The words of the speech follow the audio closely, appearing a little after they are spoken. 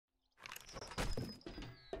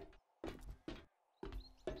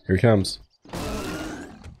Here he comes.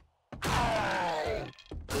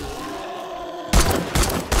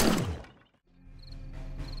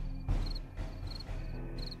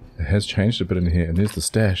 It has changed a bit in here, and there's the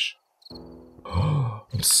stash. Oh,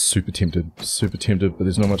 I'm super tempted, but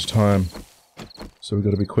there's not much time. So we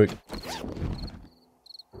gotta be quick.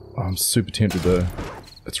 Oh, I'm super tempted though.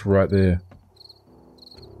 It's right there.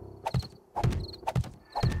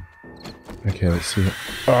 Okay, let's see it.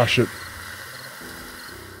 Oh shit.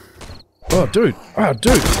 Oh dude! Oh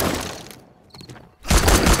dude!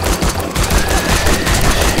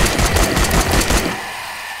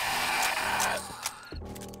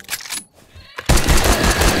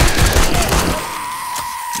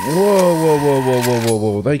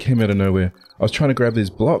 Whoa, they came out of nowhere. I was trying to grab these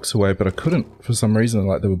blocks away, but I couldn't for some reason,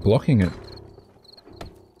 like they were blocking it.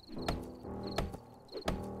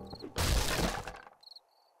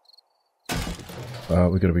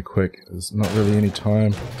 We gotta be quick. There's not really any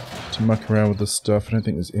time to muck around with this stuff. I don't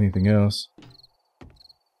think there's anything else.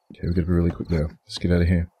 Okay, we gotta be really quick now. Let's get out of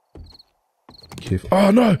here. Careful.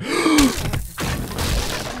 Oh no!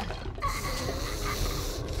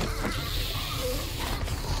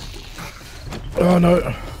 Oh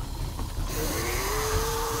no!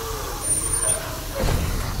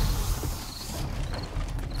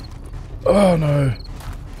 Oh no!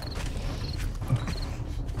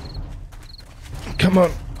 Come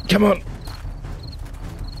on! Come on!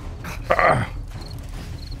 Ah.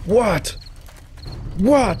 What?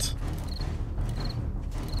 What?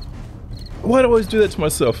 Why do I always do that to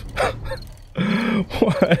myself?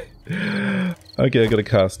 Why? Okay, I got a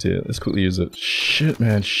cast here. Let's quickly use it. Shit,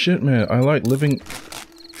 man. Shit, man. I like living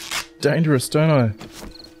dangerous, don't I?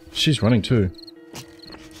 She's running too.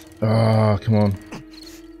 Ah, come on.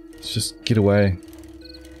 Let's just get away.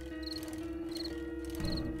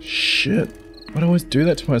 Shit. Why do I always do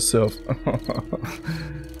that to myself?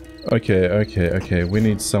 Okay. We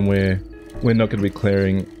need somewhere. We're not going to be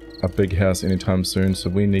clearing a big house anytime soon, so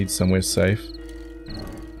we need somewhere safe.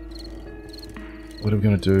 What are we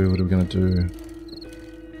going to do?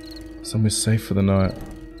 Somewhere safe for the night.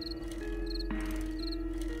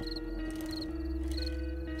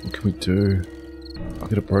 What can we do? I've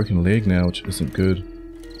got a broken leg now, which isn't good.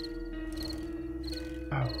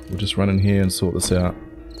 We'll just run in here and sort this out.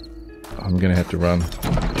 I'm gonna have to run,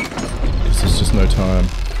 because there's just no time.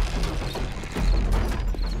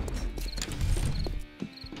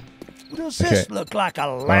 Does this look like a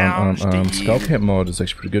lounge to you? Skullcap mod is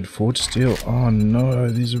actually pretty good. Forge steel. Oh no,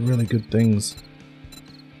 these are really good things.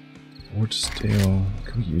 Forge steel. What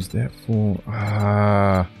can we use that for?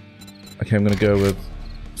 Ah. Okay, I'm gonna go with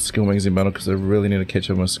skill magazine bundle because I really need to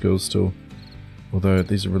catch up my skills still. Although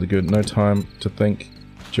these are really good. No time to think.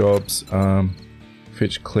 Jobs.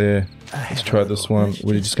 Fetch clear. Let's try this one.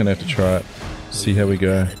 We're just gonna have to try it. See how we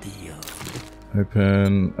go.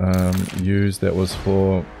 Open. Use. That was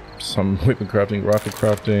for some weapon crafting, rifle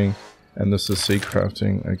crafting, and this is seed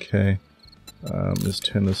crafting. Okay. Let's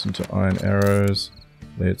turn this into iron arrows.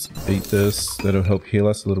 Let's eat this. That'll help heal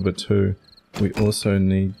us a little bit too. We also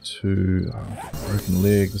need to... broken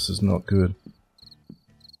leg. This is not good.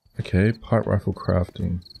 Okay. Pipe rifle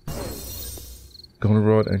crafting.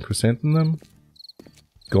 Goldenrod and chrysanthemum?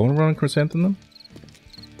 Goldenrod and chrysanthemum? I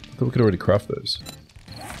thought we could already craft those.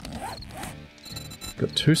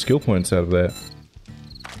 Got 2 skill points out of that.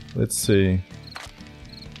 Let's see.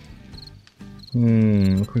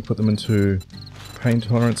 Can we put them into pain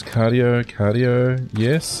tolerance, cardio,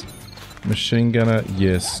 yes. Machine gunner,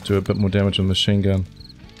 yes. Do a bit more damage on the machine gun.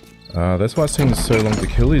 That's why it's taking so long to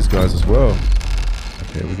kill these guys as well.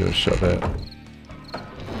 Okay, we gotta shut that.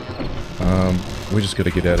 We just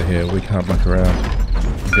gotta get out of here. We can't muck around.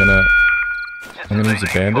 I'm gonna use a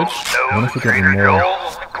bandage. I don't know if I've got any more. I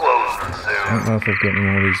don't know if I've got any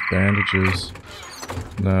more of these bandages.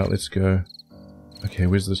 No, let's go. Okay,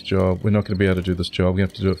 where's this job? We're not gonna be able to do this job. We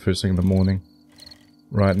have to do it first thing in the morning.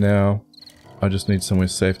 Right now, I just need somewhere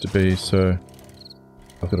safe to be, so...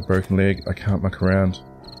 I've got a broken leg. I can't muck around.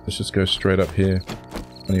 Let's just go straight up here.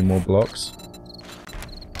 I need more blocks.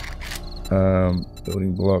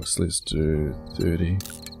 Building blocks, let's do 30.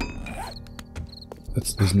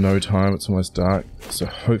 There's no time, it's almost dark, so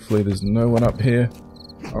hopefully there's no one up here.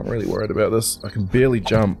 I'm really worried about this. I can barely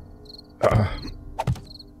jump. Okay,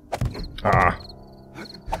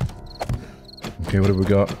 what have we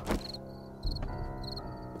got?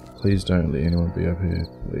 Please don't let anyone be up here,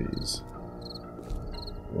 please.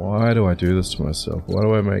 Why do I do this to myself? Why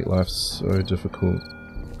do I make life so difficult?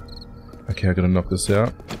 Okay, I gotta knock this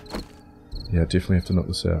out. Yeah, I definitely have to knock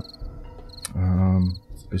this out.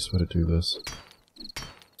 What's the best way to do this?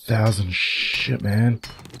 1,000 shit, man.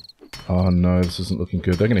 Oh no, this isn't looking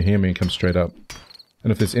good. They're going to hear me and come straight up.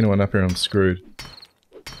 And if there's anyone up here, I'm screwed.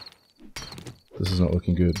 This is not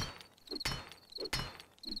looking good.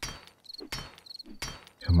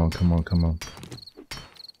 Come on, come on, come on.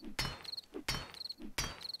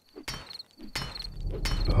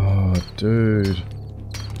 Oh, dude.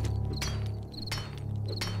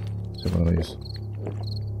 Let's have one of these.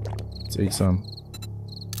 Let's eat some.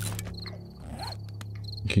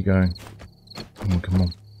 Keep going. Come on, come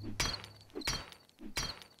on.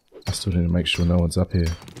 I still need to make sure no one's up here.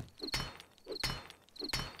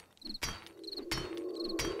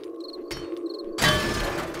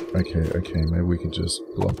 Okay, okay, maybe we can just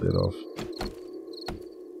block that off.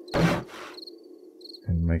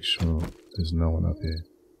 And make sure there's no one up here.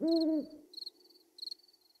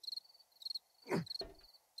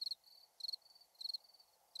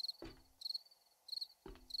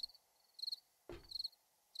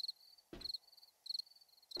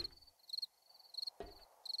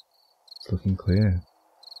 It's looking clear.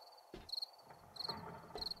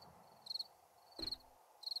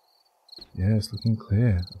 Yeah, it's looking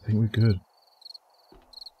clear. I think we're good.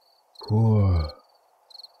 Whoa.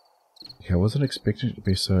 Okay, I wasn't expecting it to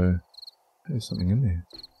be so... There's something in there.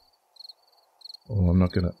 Oh, I'm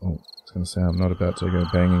not gonna... Oh, I was gonna say I'm not about to go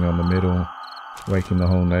banging on the metal, waking the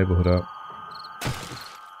whole neighborhood up.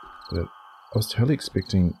 But I was totally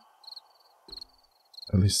expecting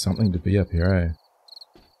at least something to be up here, eh?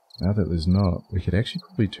 Now that there's not, we could actually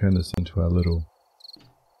probably turn this into our little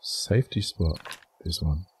safety spot. There's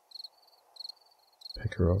one.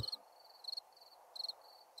 Pick her off.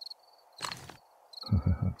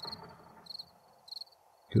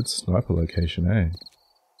 Good sniper location, eh?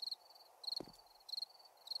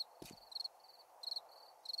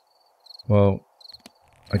 Well,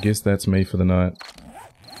 I guess that's me for the night.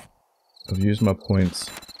 I've used my points.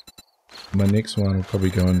 My next one will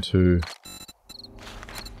probably go into...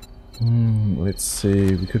 let's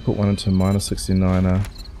see, we could put one into -69er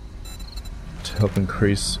to help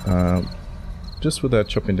increase, just without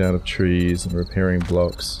chopping down of trees and repairing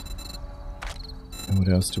blocks. And what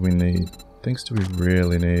else do we need? Things do we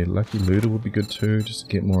really need? Lucky Looter would be good too, just to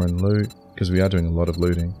get more in loot, because we are doing a lot of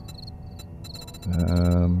looting.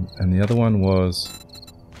 And the other one was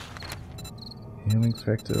Healing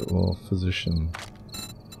Factor or Physician,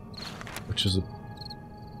 which is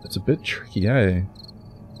it's a bit tricky, eh?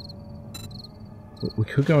 We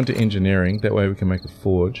could go into engineering, that way we can make a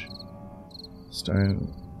forge.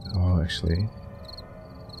 Stone... Oh, actually...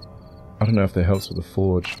 I don't know if that helps with the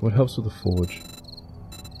forge. What helps with the forge?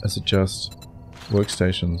 Is it just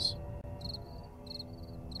workstations?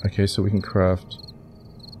 Okay, so we can craft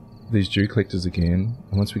these dew collectors again,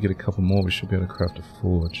 and once we get a couple more we should be able to craft a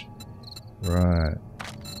forge. Right.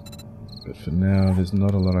 But for now, there's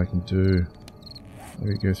not a lot I can do. Let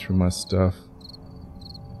me go through my stuff.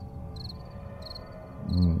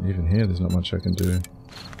 Even here, there's not much I can do.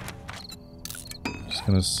 Just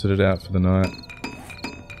gonna sit it out for the night.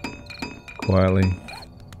 Quietly.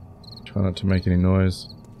 Try not to make any noise.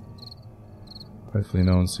 Hopefully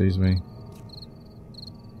no one sees me.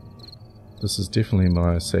 This is definitely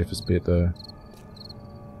my safest bet though.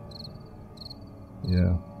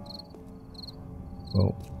 Yeah.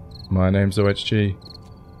 Well, my name's OHG,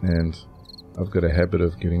 and I've got a habit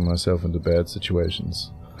of getting myself into bad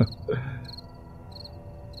situations.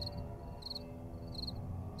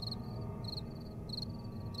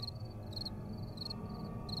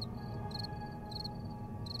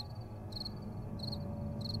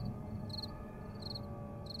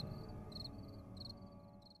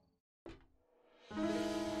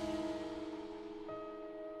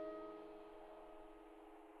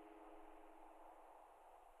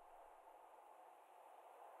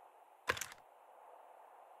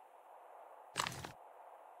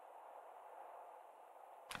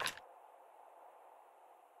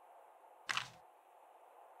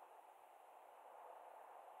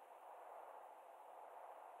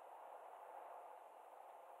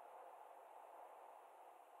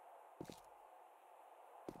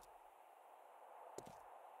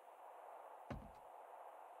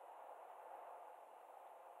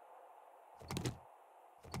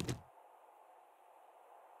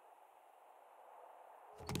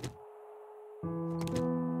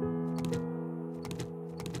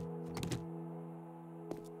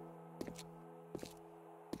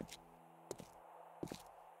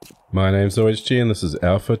 My name's OHG and this is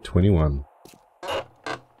Alpha 21.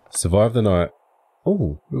 Survive the night.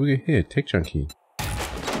 Oh, what do we get here? Tech Junkie.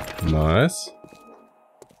 Nice.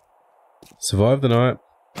 Survive the night,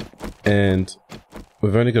 and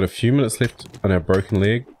we've only got a few minutes left on our broken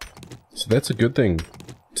leg, so that's a good thing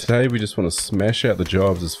today we just want to smash out the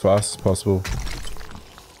jobs as fast as possible.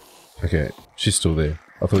 Okay, she's still there.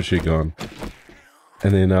 I thought she had gone.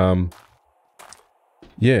 And then,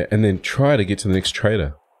 yeah, and then try to get to the next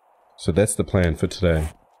trader. So that's the plan for today.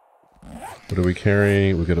 What are we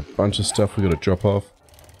carrying? We've got a bunch of stuff we've got to drop off.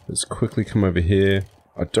 Let's quickly come over here.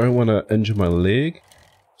 I don't want to injure my leg,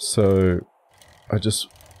 so I just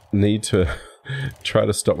need to try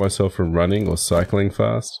to stop myself from running or cycling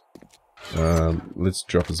fast. Let's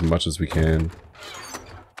drop as much as we can.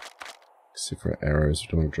 Except for our arrows, we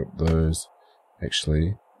don't want to drop those.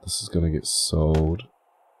 Actually, this is going to get sold.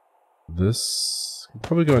 This can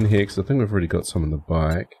probably go in here because I think we've already got some on the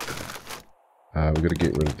bike. We've got to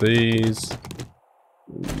get rid of these.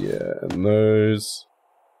 Yeah, and those.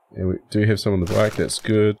 And we do have some on the bike, that's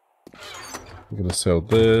good. I'm going to sell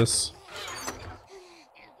this.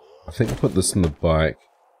 I think I'll put this in the bike.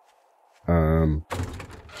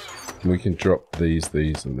 We can drop these,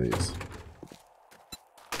 and these.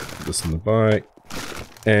 Put this in the bike.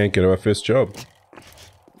 And go to our first job.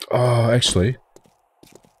 Oh, actually.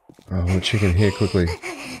 I want to check in here quickly.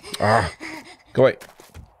 Ah! Go away!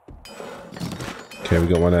 Okay, we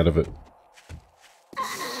got one out of it.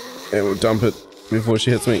 And we'll dump it before she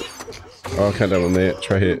hits me. Oh, I can't dump one there.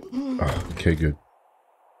 Try here. Oh, okay, good.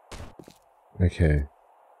 Okay.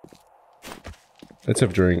 Let's have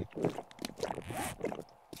a drink.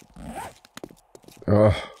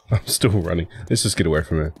 Oh, I'm still running. Let's just get away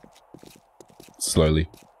from her. Slowly.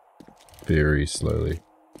 Very slowly.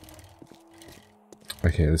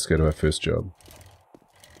 Okay, let's go to our first job.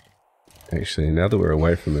 Actually, now that we're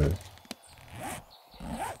away from her...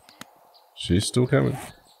 She's still coming.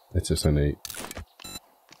 Let's just eat.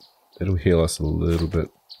 It'll heal us a little bit,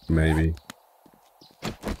 maybe.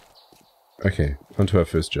 Okay, on to our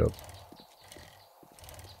first job.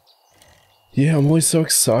 Yeah, I'm always so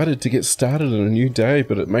excited to get started on a new day,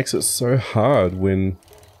 but it makes it so hard when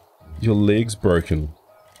your leg's broken.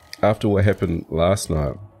 After what happened last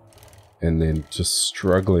night, and then just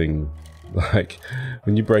struggling. Like,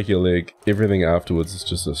 when you break your leg, everything afterwards is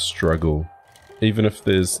just a struggle. Even if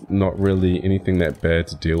there's not really anything that bad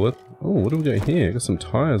to deal with. Oh, what do we got here? Got some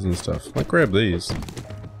tires and stuff. Might grab these.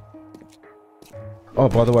 Oh,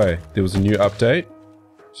 by the way, there was a new update.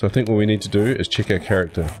 So I think what we need to do is check our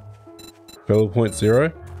character. Fellow point 0.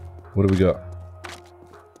 What do we got?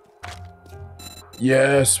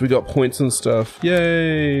 Yes, we got points and stuff.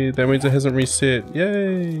 Yay! That means it hasn't reset.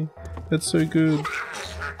 Yay! That's so good.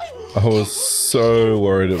 I was so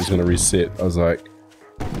worried it was going to reset. I was like,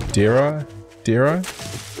 dare I? Dare I?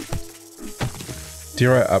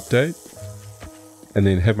 Dare I update? And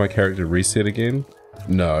then have my character reset again?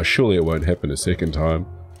 No, surely it won't happen a second time.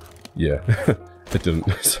 Yeah, it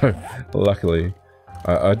didn't. So, luckily,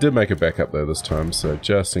 I did make a backup though this time, so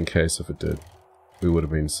just in case if it did, we would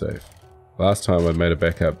have been safe. Last time I made a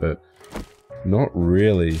backup, but not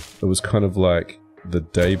really. It was kind of like the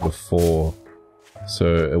day before,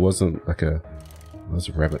 so it wasn't like a... There's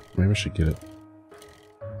a rabbit. Maybe I should get it.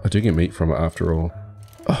 I do get meat from it after all.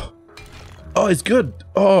 Oh! Oh, he's good!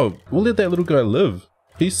 Oh, we'll let that little guy live.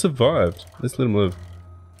 He survived. Let's let him live.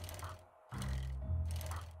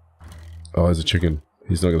 Oh, there's a chicken.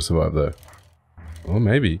 He's not going to survive though. Oh,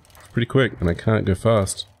 maybe. It's pretty quick, and I can't go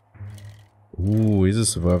fast. Ooh, he's a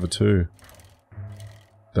survivor too.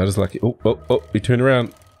 That is lucky. Oh, oh, oh, he turned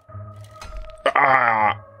around.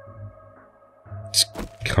 Ah!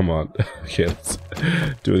 Come on. Okay, let's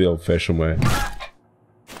do it the old-fashioned way.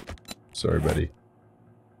 Sorry, buddy.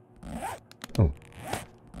 Oh.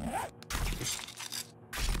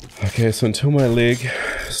 Okay, so until my leg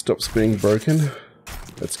stops being broken,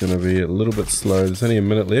 it's going to be a little bit slow. There's only a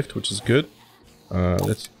minute left, which is good.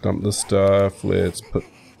 Let's dump this stuff. Let's put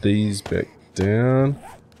these back down.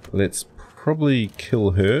 Let's probably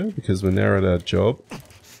kill her because we're now at our job.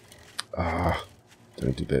 Ah,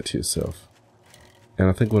 don't do that to yourself. And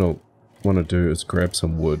I think what I want to do is grab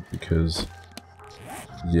some wood because,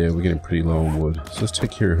 yeah, we're getting pretty low on wood. So let's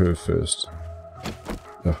take care of her first.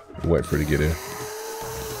 Oh, wait for her to get here.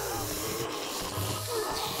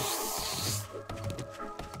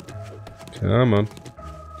 Come on.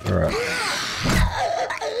 Alright.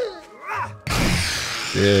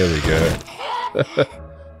 There we go.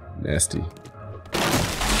 Nasty.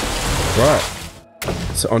 Right.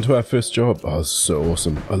 So onto our first job. Oh, so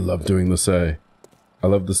awesome. I love doing this, eh? I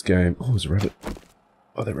love this game. Oh, there's a rabbit.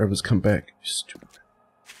 Oh, that rabbit's come back. Stupid.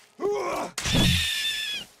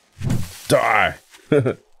 Die!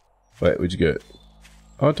 Wait, where'd you go?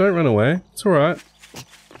 Oh, don't run away. It's alright.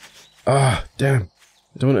 Ah, damn.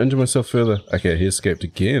 I don't want to injure myself further. Okay, he escaped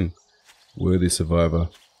again. Worthy survivor.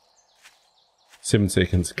 7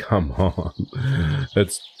 seconds, come on.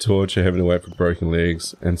 It's torture having to wait for broken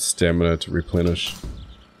legs and stamina to replenish.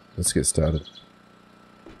 Let's get started.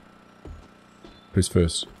 Who's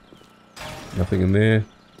first? Nothing in there.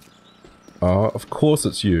 Oh, of course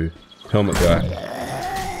it's you. Helmet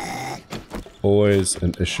guy. Always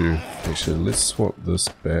an issue. Actually, let's swap this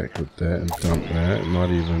back with that and dump that. It might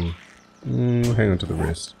even... hang on to the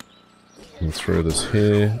rest. And throw this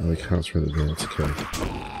here. Oh, we can't throw that there. It's okay.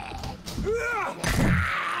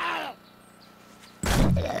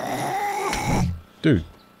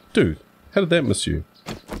 Dude, how did that miss you?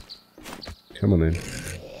 Come on then.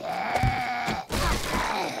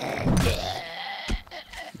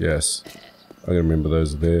 Yes, I gotta remember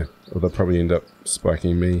those are there, or they'll probably end up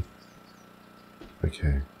spiking me.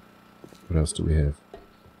 Okay, what else do we have?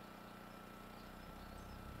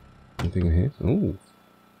 Anything in here? Ooh.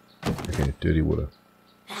 Okay, dirty water.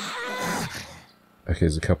 Okay,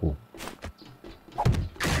 there's a couple.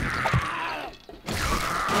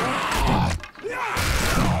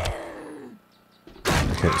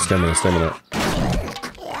 Okay, stamina.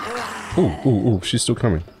 Ooh, she's still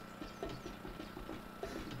coming.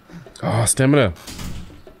 Ah, stamina.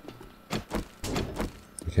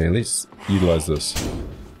 Okay, let's utilize this.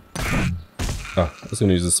 Ah, I was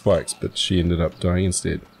gonna use the spikes, but she ended up dying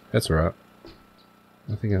instead. That's alright.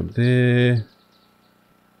 Nothing up there.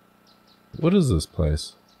 What is this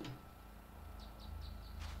place?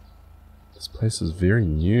 This place is very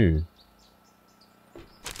new.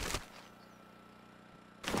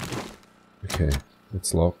 Okay,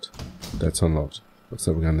 it's locked. That's unlocked. Looks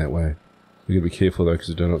like we're going that way. We gotta be careful though, because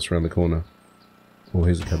we don't know what's around the corner. Oh,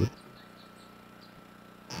 here's a cupboard.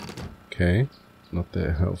 Okay, not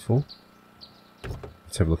that helpful.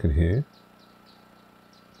 Let's have a look in here.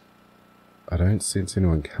 I don't sense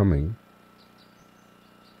anyone coming.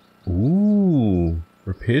 Ooh,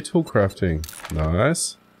 repair tool crafting.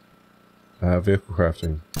 Nice. Vehicle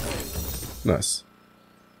crafting. Nice.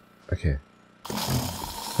 Okay.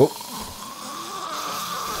 Oh.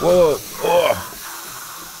 Whoa! Oh.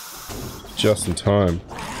 Just in time.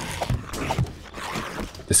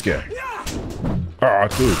 Let's go. Ah,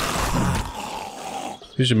 dude.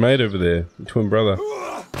 Who's your mate over there? Your twin brother.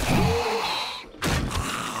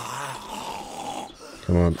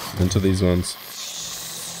 Come on, into these ones.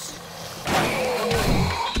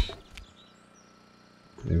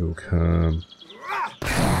 They will come.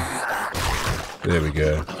 There we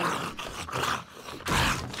go.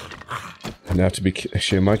 And now to be...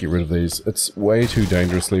 Actually, I might get rid of these. It's way too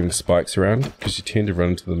dangerous leaving spikes around, because you tend to run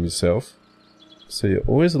into them yourself. So you're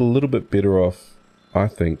always a little bit better off, I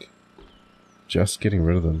think, just getting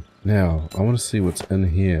rid of them. Now, I want to see what's in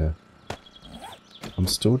here. I'm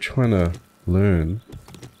still trying to learn.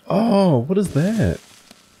 Oh, what is that?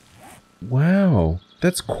 Wow,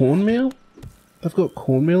 that's cornmeal? They've got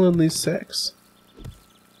cornmeal in these sacks?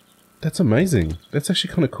 That's amazing. That's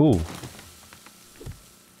actually kind of cool.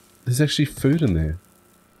 There's actually food in there.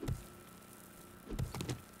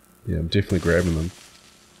 Yeah, I'm definitely grabbing them.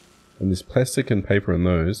 And there's plastic and paper in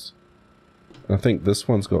those. And I think this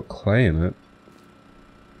one's got clay in it.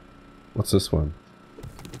 What's this one?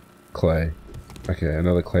 Clay. Okay,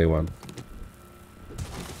 another clay one.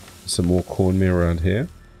 Some more cornmeal around here.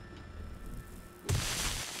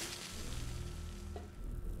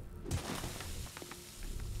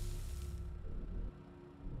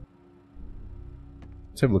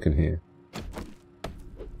 Let's have a look in here.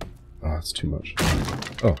 Oh, it's too much.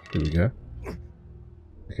 Oh, here we go.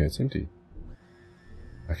 Okay, it's empty.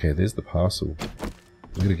 Okay, there's the parcel.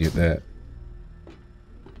 We're gonna get that.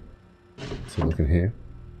 Let's have a look in here.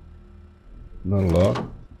 Not a lot.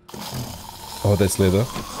 Oh, that's leather.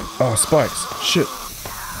 Oh, spikes. Shit.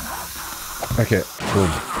 Okay,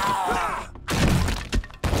 boom.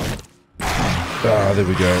 Ah, there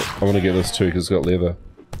we go. I want to get this too because it's got leather.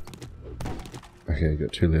 Okay,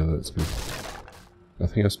 got 2 leather. That's good.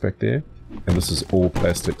 Nothing else back there. And this is all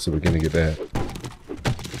plastic, so we're going to get that.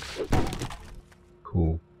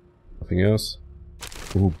 Cool. Nothing else.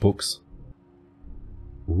 Ooh, books.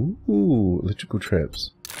 Ooh, electrical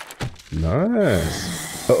traps.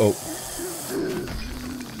 Nice. Uh-oh.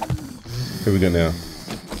 Here we go now.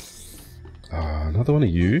 Ah, another one of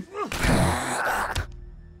you.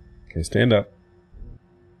 Okay, stand up.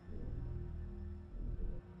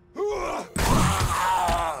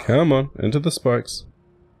 Come on, into the spikes.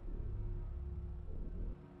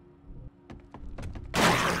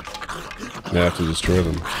 Now I have to destroy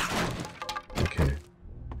them. Okay,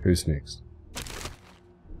 who's next?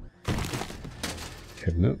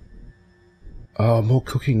 Cabinet. Oh, more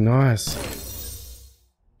cooking, nice.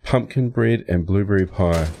 Pumpkin bread and blueberry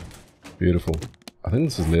pie. Beautiful. I think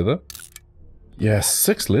this is leather. Yeah,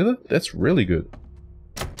 6 leather? That's really good.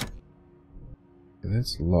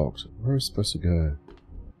 That's locked. Where are we supposed to go?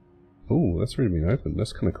 Oh, that's already been opened.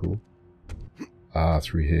 That's kind of cool. Ah,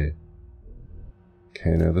 through here.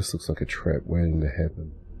 Okay, now this looks like a trap waiting to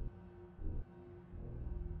happen.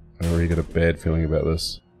 I already got a bad feeling about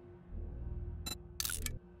this.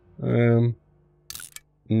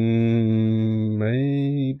 Maybe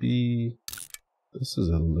this is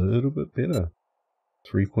a little bit better.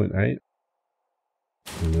 3.8.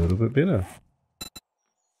 A little bit better.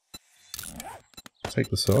 Take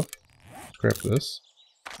this off. Scrap this.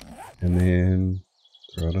 And then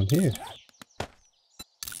throw it on here.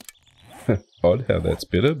 Odd how that's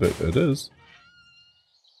better, but it is.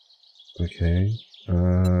 Okay.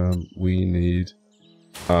 We need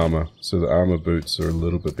armor. So the armor boots are a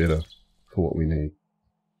little bit better for what we need.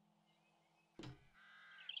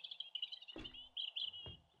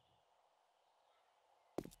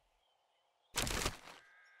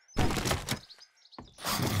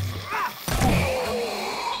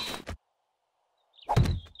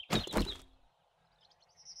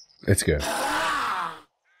 Let's go.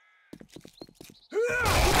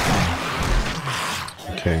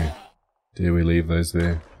 Okay. Do we leave those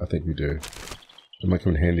there? I think we do. They might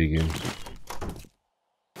come in handy again.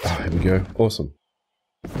 Ah, here we go. Awesome.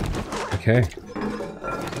 Okay.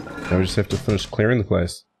 Now we just have to finish clearing the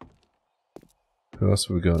place. Who else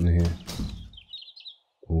have we got in here?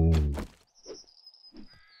 Ooh.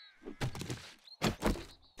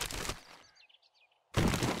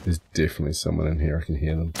 There's definitely someone in here. I can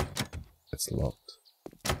hear them. It's locked.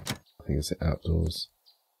 I think it's outdoors.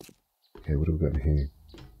 Okay, what have we got in here?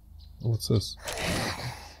 Oh, what's this?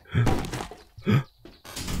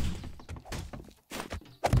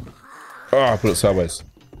 Oh, I put it sideways.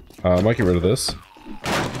 I might get rid of this.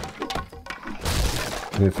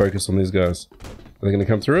 And then focus on these guys. Are they going to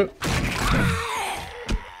come through it?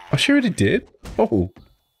 Oh, she already did? Oh,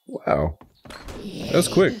 wow. That was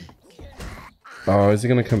quick. Oh, is he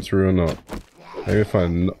going to come through or not? Maybe if I...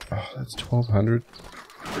 Oh, that's 1200.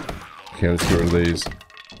 Okay, let's get rid of these.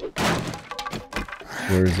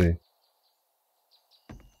 Where is he?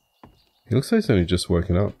 He looks like he's only just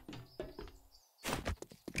woken up.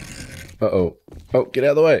 Uh-oh. Oh, get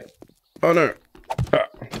out of the way. Oh, no. Ah.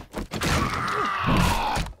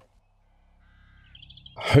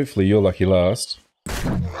 Hopefully you're lucky last.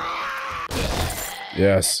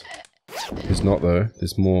 Yes. There's not, though.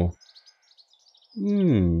 There's more.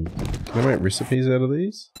 Can I make recipes out of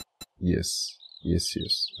these? Yes. Yes,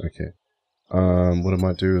 yes. Okay. What I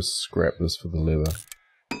might do is scrap this for the leather.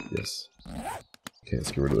 Yes. Okay,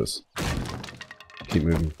 let's get rid of this. Keep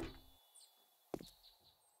moving.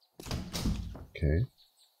 Okay.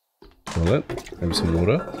 Toilet. Maybe some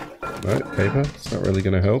water. No, paper. It's not really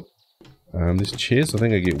going to help. These chairs, I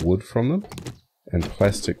think I get wood from them. And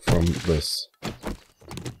plastic from this.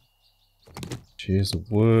 Chairs of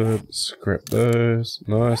wood. Scrap those.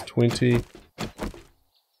 Nice, 20.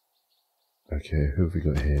 Okay, who have we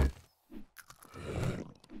got here?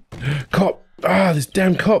 Cop! Ah, there's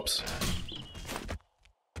damn cops!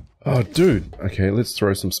 Oh, dude. Okay, let's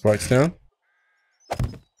throw some spikes down.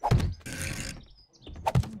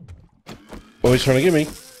 Oh, he's trying to get me.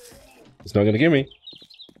 He's not going to get me.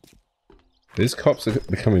 These cops are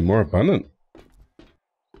becoming more abundant.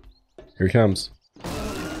 Here he comes.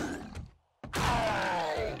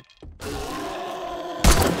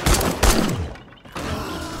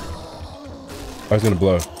 I was going to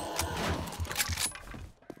blow.